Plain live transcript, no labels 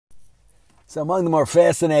So among the more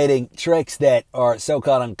fascinating tricks that our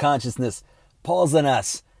so-called unconsciousness pulls on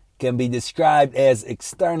us can be described as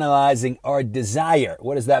externalizing our desire.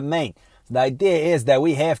 What does that mean? The idea is that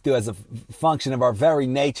we have to, as a function of our very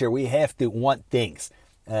nature, we have to want things.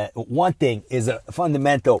 Wanting is a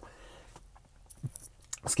fundamental,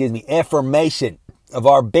 affirmation of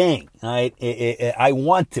our being. Right? I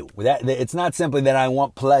want to. It's not simply that I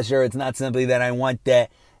want pleasure. It's not simply that I want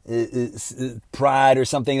that pride or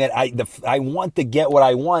something. That I want to get what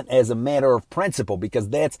I want as a matter of principle, because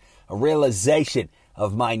that's a realization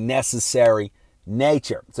of my necessary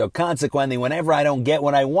nature. So consequently, whenever I don't get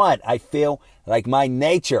what I want, I feel like my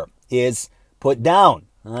nature is put down.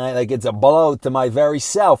 Right? Like it's a blow to my very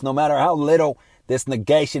self, no matter how little this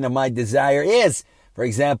negation of my desire is. For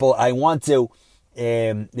example, I want to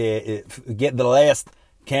get the last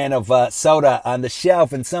can of soda on the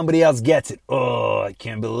shelf and somebody else gets it. Oh, I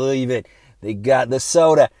can't believe it. They got the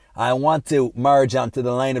soda. I want to merge onto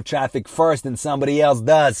the lane of traffic first and somebody else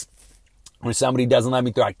does. Or somebody doesn't let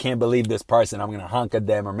me through. I can't believe this person. I'm going to honk at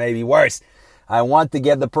them, or maybe worse. I want to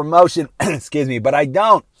get the promotion, but I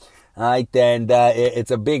don't. All right, and it's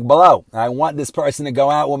a big blow. I want this person to go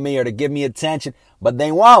out with me or to give me attention, but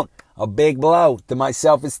they won't. A big blow to my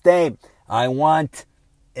self-esteem. I want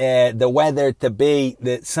the weather to be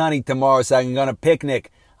sunny tomorrow so I can go on a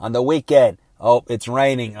picnic on the weekend. Oh, it's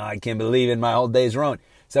raining. Oh, I can't believe it. My whole day's ruined.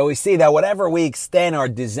 So we see that whatever we extend our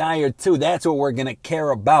desire to, that's what we're going to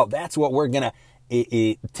care about. That's what we're going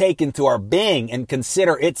to take into our being and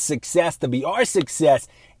consider its success to be our success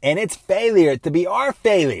and its failure to be our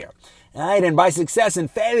failure. All right? And by success and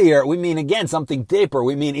failure, we mean, again, something deeper.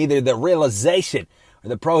 We mean either the realization or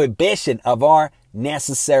the prohibition of our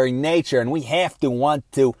necessary nature. And we have to want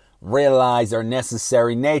to realize our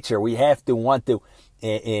necessary nature. We have to want to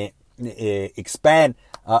expand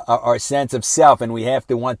our sense of self, and we have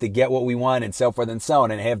to want to get what we want, and so forth and so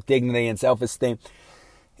on, and have dignity and self-esteem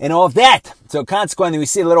and all of that. So consequently, we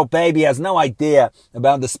see a little baby has no idea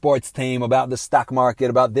about the sports team, about the stock market,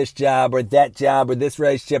 about this job or this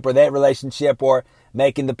relationship or that relationship, or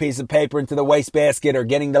making the piece of paper into the wastebasket, or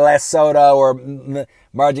getting the last soda, or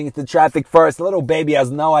merging into traffic first. The little baby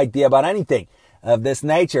has no idea about anything of this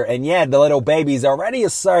nature, and yet the little baby is already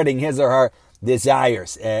asserting his or her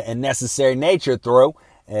desires and necessary nature through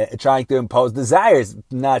trying to impose desires,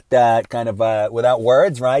 not without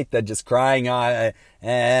words, right? Just crying, I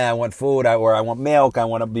want food, or I want milk, I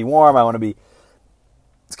want to be warm, I want to be,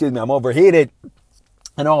 I'm overheated,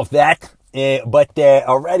 and all of that. But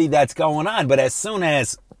already that's going on. But as soon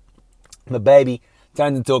as the baby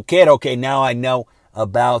turns into a kid, okay, now I know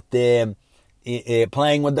about playing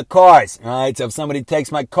with the cars, right? So if somebody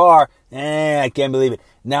takes my car, I can't believe it.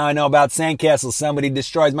 Now I know about sandcastles. Somebody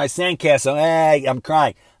destroys my sandcastle. I'm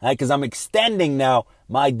crying. Because I'm extending now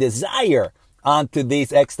my desire onto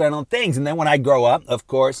these external things. And then when I grow up, of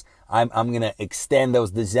course, I'm going to extend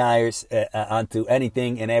those desires onto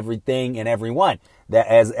anything and everything and everyone that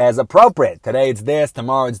as appropriate. Today it's this,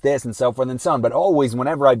 tomorrow it's this, and so forth and so on. But always,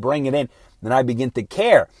 whenever I bring it in, then I begin to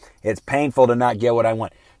care. It's painful to not get what I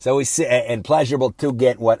want. So we see, and pleasurable to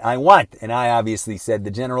get what I want. And I obviously said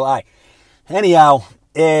the general I. Anyhow,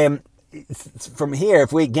 from here,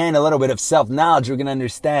 if we gain a little bit of self-knowledge, we're going to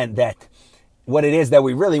understand that what it is that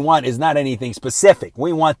we really want is not anything specific.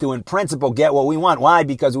 We want to, in principle, get what we want. Why?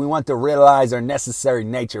 Because we want to realize our necessary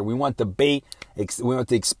nature. We want to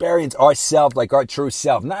experience ourself like our true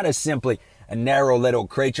self, not as simply a narrow little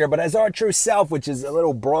creature, but as our true self, which is a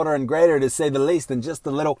little broader and greater, to say the least, than just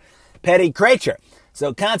a little petty creature.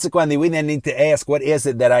 So consequently, we then need to ask, what is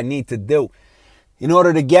it that I need to do in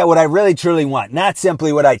order to get what I really truly want? Not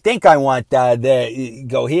simply what I think I want,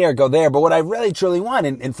 go here, go there, but what I really truly want.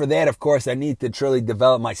 And for that, of course, I need to truly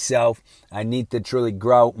develop myself. I need to truly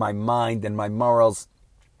grow my mind and my morals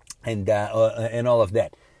and all of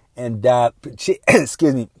that. And, part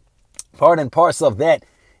and parcel of that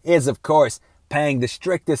is, of course, paying the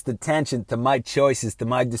strictest attention to my choices, to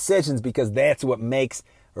my decisions, because that's what makes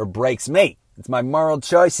or breaks me. It's my moral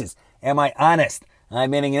choices. Am I honest?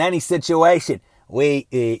 Meaning in any situation, we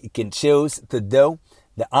can choose to do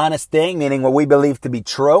the honest thing, meaning what we believe to be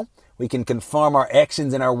true. We can conform our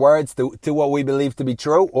actions and our words to what we believe to be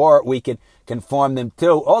true, or we can conform them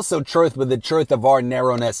to also truth, with the truth of our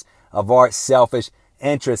narrowness, of our selfish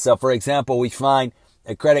interests. So, for example, we find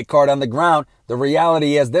a credit card on the ground. The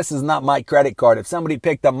reality is, this is not my credit card. If somebody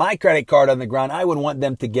picked up my credit card on the ground, I would want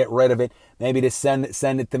them to get rid of it, maybe to send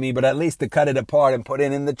it to me, but at least to cut it apart and put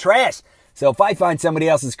it in the trash. So if I find somebody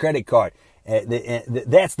else's credit card,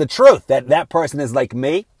 that's the truth. That person is like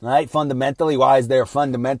me, right? Fundamentally, why is there a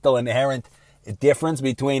fundamental inherent difference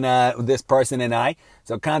between this person and I?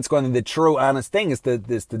 So consequently, the true, honest thing is to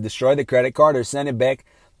destroy the credit card or send it back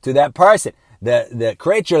to that person. The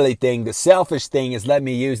creaturely thing, the selfish thing is let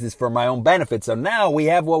me use this for my own benefit. So now we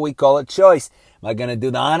have what we call a choice. Am I going to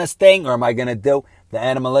do the honest thing or am I going to do the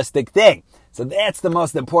animalistic thing? So that's the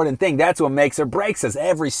most important thing. That's what makes or breaks us.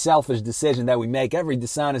 Every selfish decision that we make, every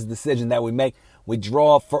dishonest decision that we make, we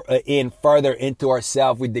draw in further into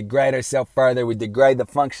ourselves. We degrade ourselves further. We degrade the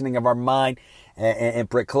functioning of our mind and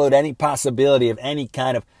preclude any possibility of any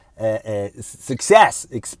kind of success,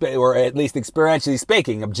 or at least experientially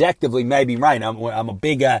speaking. Objectively, maybe right. I'm a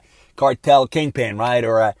big cartel kingpin, right,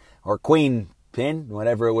 or queen pin,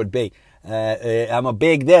 whatever it would be. I'm a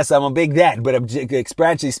big this, I'm a big that, but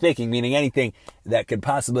experientially speaking, meaning anything that could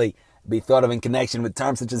possibly be thought of in connection with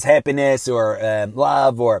terms such as happiness or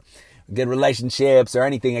love or good relationships or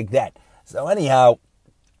anything like that. So anyhow,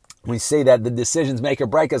 we see that the decisions make or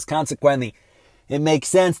break us. Consequently, it makes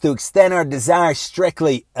sense to extend our desire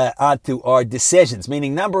strictly onto our decisions.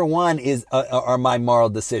 Meaning, number one are my moral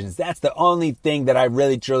decisions. That's the only thing that I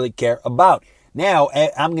really truly care about. Now,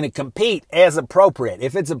 I'm going to compete as appropriate.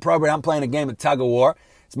 If it's appropriate, I'm playing a game of tug of war.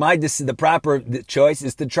 The proper choice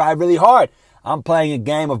is to try really hard. I'm playing a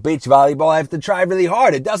game of beach volleyball. I have to try really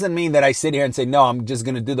hard. It doesn't mean that I sit here and say, no, I'm just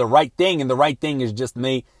going to do the right thing, and the right thing is just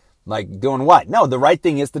me, like, doing what? No, the right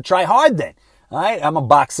thing is to try hard then. All right, I'm a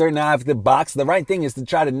boxer, now I have to box. The right thing is to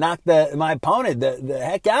try to knock my opponent the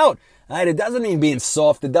heck out. All right, it doesn't mean being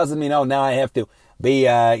soft. It doesn't mean, oh, now I have to be,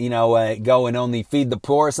 go and only feed the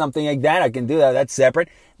poor or something like that. I can do that. That's separate.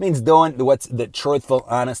 It means doing what's the truthful,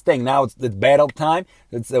 honest thing. Now it's battle time.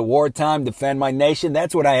 It's the war time. Defend my nation.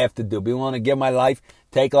 That's what I have to do. Be willing to give my life,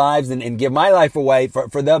 take lives, and give my life away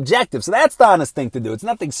for the objective. So that's the honest thing to do. It's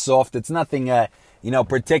nothing soft. It's nothing,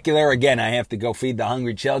 particular. Again, I have to go feed the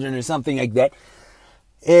hungry children or something like that.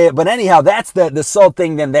 But anyhow, that's the sole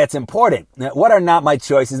thing then that's important. Now, what are not my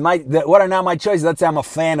choices? What are not my choices? Let's say I'm a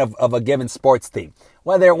fan of a given sports team.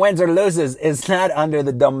 Whether it wins or loses is not under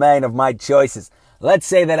the domain of my choices. Let's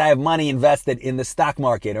say that I have money invested in the stock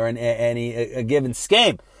market or in a given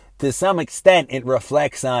scheme. To some extent, it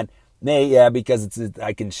reflects on me, because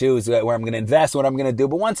I can choose where I'm going to invest, what I'm going to do.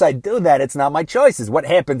 But once I do that, it's not my choices. What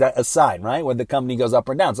happened aside, right? When the company goes up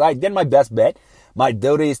or down. So I did my best bet. My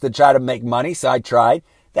duty is to try to make money, so I tried.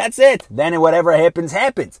 That's it. Then whatever happens,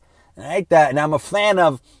 happens. Right? And I'm a fan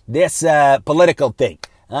of this political thing.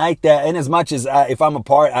 Right? In as much as if I'm a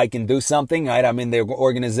part, I can do something. Right? I'm in the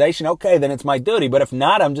organization. Okay, then it's my duty. But if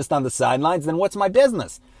not, I'm just on the sidelines. Then what's my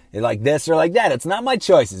business? Like this or like that. It's not my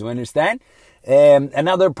choices. You understand?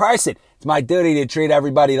 Another person. It's my duty to treat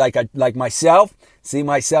everybody like myself. See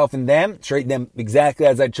myself in them. Treat them exactly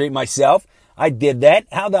as I treat myself. I did that.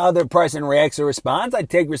 How the other person reacts or responds, I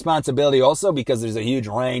take responsibility also, because there's a huge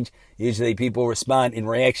range. Usually people respond in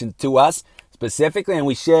reaction to us specifically, and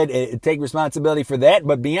we should take responsibility for that.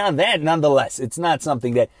 But beyond that, nonetheless, it's not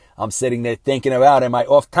something that I'm sitting there thinking about. Am I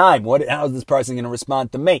off time? How is this person going to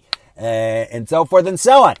respond to me? And so forth and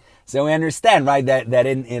so on. So we understand, right,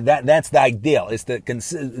 that's the ideal, is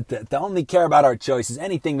to only care about our choices.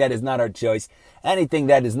 Anything that is not our choice, anything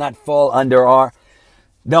that does not fall under our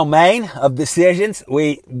domain of decisions,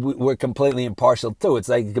 we're completely impartial to. It's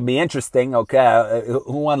like, it can be interesting. Okay,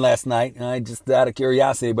 who won last night? Just out of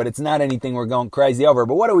curiosity, but it's not anything we're going crazy over.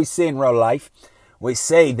 But what do we see in real life? We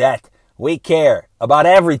say that we care about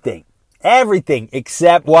everything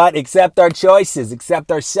except what? Except our choices,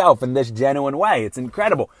 except ourselves in this genuine way. It's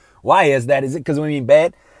incredible. Why is that? Is it because we mean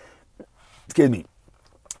bad? Excuse me.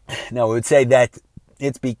 No, we would say that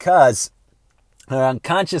it's because our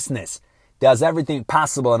unconsciousness does everything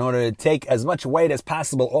possible in order to take as much weight as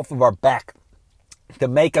possible off of our back, to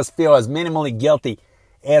make us feel as minimally guilty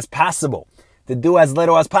as possible, to do as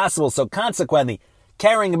little as possible. So consequently,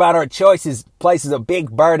 caring about our choices places a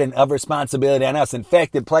big burden of responsibility on us. In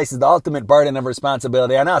fact, it places the ultimate burden of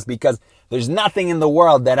responsibility on us, because there's nothing in the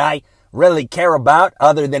world that I really care about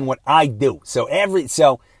other than what I do. So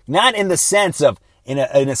not in the sense of, in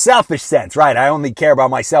a selfish sense, right? I only care about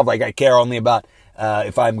myself, like I care only about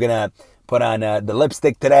if I'm going to put on the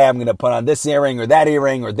lipstick today, I'm going to put on this earring or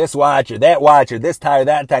this watch or this tie or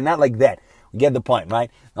that tie. Not like that. We get the point,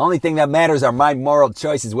 right? The only thing that matters are my moral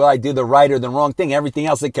choices. Will I do the right or the wrong thing? Everything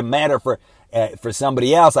else, it can matter for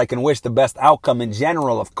somebody else. I can wish the best outcome in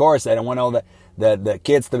general. Of course, I don't want all the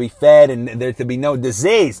kids to be fed and there to be no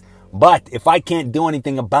disease. But if I can't do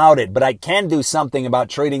anything about it, but I can do something about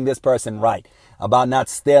treating this person right, about not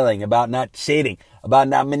stealing, about not cheating, about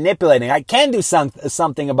not manipulating, I can do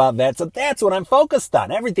something about that. So that's what I'm focused on.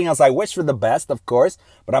 Everything else, I wish for the best, of course,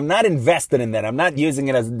 but I'm not invested in that. I'm not using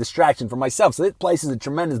it as a distraction for myself. So it places a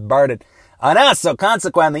tremendous burden on us. So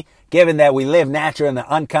consequently, given that we live naturally in the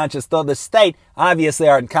unconscious thought state, obviously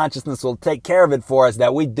our unconsciousness will take care of it for us,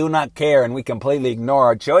 that we do not care and we completely ignore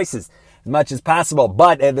our choices as much as possible.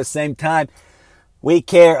 But at the same time, we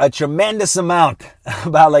care a tremendous amount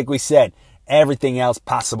about, like we said, everything else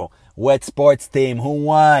possible. What sports team, who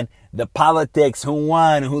won, the politics, who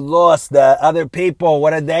won, who lost, the other people,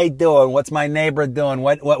 what are they doing, what's my neighbor doing,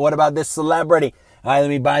 what about this celebrity? All right, let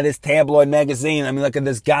me buy this tabloid magazine, let me look at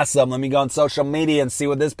this gossip, let me go on social media and see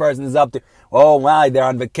what this person is up to. Oh, wow, they're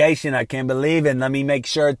on vacation, I can't believe it. Let me make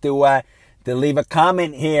sure to leave a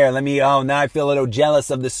comment here. Now I feel a little jealous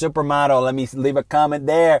of the supermodel. Let me leave a comment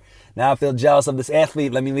there. Now I feel jealous of this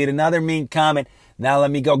athlete. Let me leave another mean comment. Now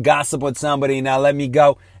let me go gossip with somebody. Now let me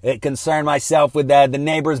go concern myself with the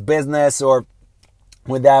neighbor's business or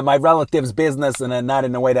with my relative's business, and not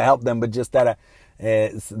in a way to help them, but just out of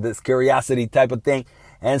this curiosity type of thing.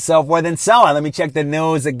 And so forth and so on. Let me check the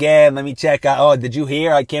news again. Let me check, did you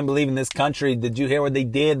hear? I can't believe in this country. Did you hear what they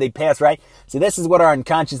did? They passed, right? So this is what our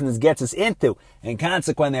unconsciousness gets us into. And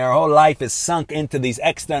consequently, our whole life is sunk into these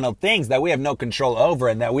external things that we have no control over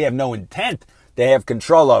and that we have no intent to have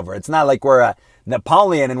control over. It's not like we're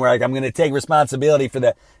Napoleon and we're like, I'm going to take responsibility for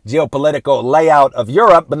the geopolitical layout of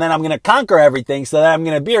Europe, but then I'm going to conquer everything so that I'm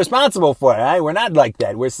going to be responsible for it. Right? We're not like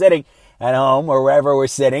that. We're sitting at home or wherever we're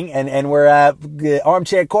sitting, and we're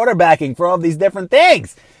armchair quarterbacking for all these different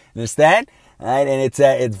things. Understand? Right? And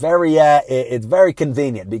it's very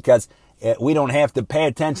convenient because we don't have to pay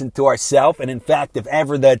attention to ourselves. And in fact, if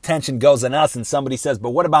ever the attention goes on us and somebody says,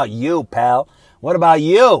 but what about you, pal? What about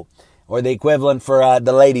you? Or the equivalent for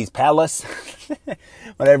the ladies' palace,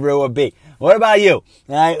 whatever it would be. What about you?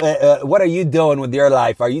 What are you doing with your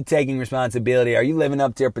life? Are you taking responsibility? Are you living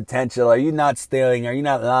up to your potential? Are you not stealing? Are you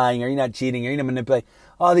not lying? Are you not cheating? Are you not manipulating?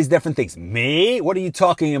 All these different things. Me? What are you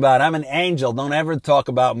talking about? I'm an angel. Don't ever talk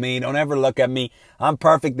about me. Don't ever look at me. I'm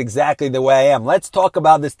perfect exactly the way I am. Let's talk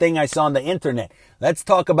about this thing I saw on the internet. Let's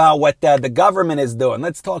talk about what the government is doing.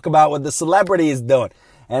 Let's talk about what the celebrity is doing.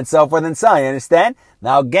 And so forth and so on. You understand?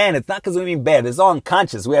 Now, again, it's not because we mean bad. It's all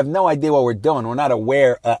unconscious. We have no idea what we're doing. We're not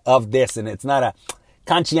aware of this, and it's not a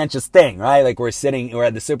conscientious thing, right? Like we're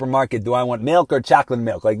at the supermarket. Do I want milk or chocolate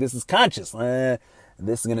milk? Like this is conscious.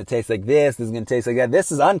 This is going to taste like this. This is going to taste like that.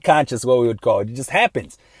 This is unconscious, what we would call it. It just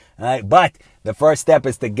happens. Right? But the first step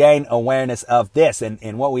is to gain awareness of this.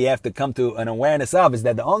 And what we have to come to an awareness of is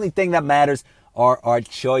that the only thing that matters are our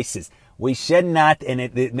choices. We should not, and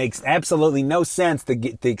it makes absolutely no sense to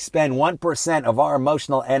expend 1% of our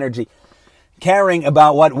emotional energy caring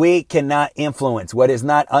about what we cannot influence, what is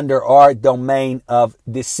not under our domain of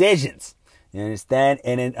decisions. You understand?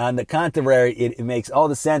 And on the contrary, it makes all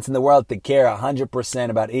the sense in the world to care 100%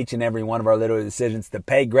 about each and every one of our little decisions, to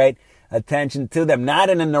pay great attention to them,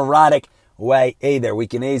 not in a neurotic way either. We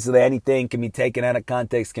can anything can be taken out of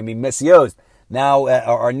context, can be misused. Now,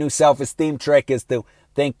 our new self-esteem trick is to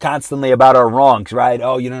think constantly about our wrongs, right?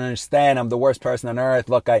 Oh, you don't understand. I'm the worst person on earth.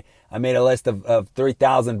 Look, I made a list of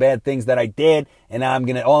 3,000 bad things that I did, and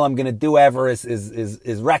all I'm gonna do ever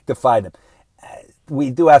is rectify them.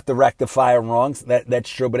 We do have to rectify our wrongs. That's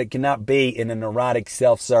true, but it cannot be in a neurotic,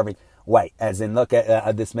 self-serving way. As in, look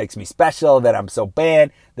at this makes me special. That I'm so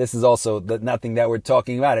bad. This is also nothing that we're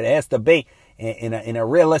talking about. It has to be in a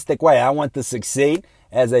realistic way. I want to succeed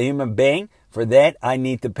as a human being. For that, I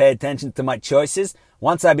need to pay attention to my choices.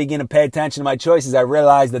 Once I begin to pay attention to my choices, I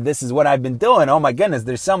realize that this is what I've been doing. Oh my goodness,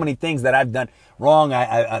 there's so many things that I've done wrong.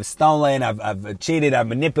 I've stolen, I've cheated, I've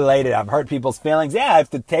manipulated, I've hurt people's feelings. Yeah, I have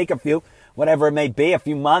to take a few, whatever it may be, a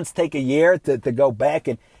few months, take a year to go back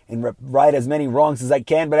and right as many wrongs as I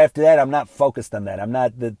can. But after that, I'm not focused on that. I'm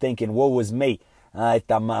not thinking, woe was me.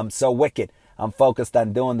 I'm so wicked. I'm focused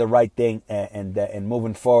on doing the right thing and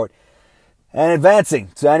moving forward and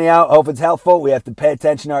advancing. So anyhow, hope it's helpful. We have to pay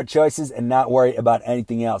attention to our choices and not worry about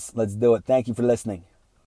anything else. Let's do it. Thank you for listening.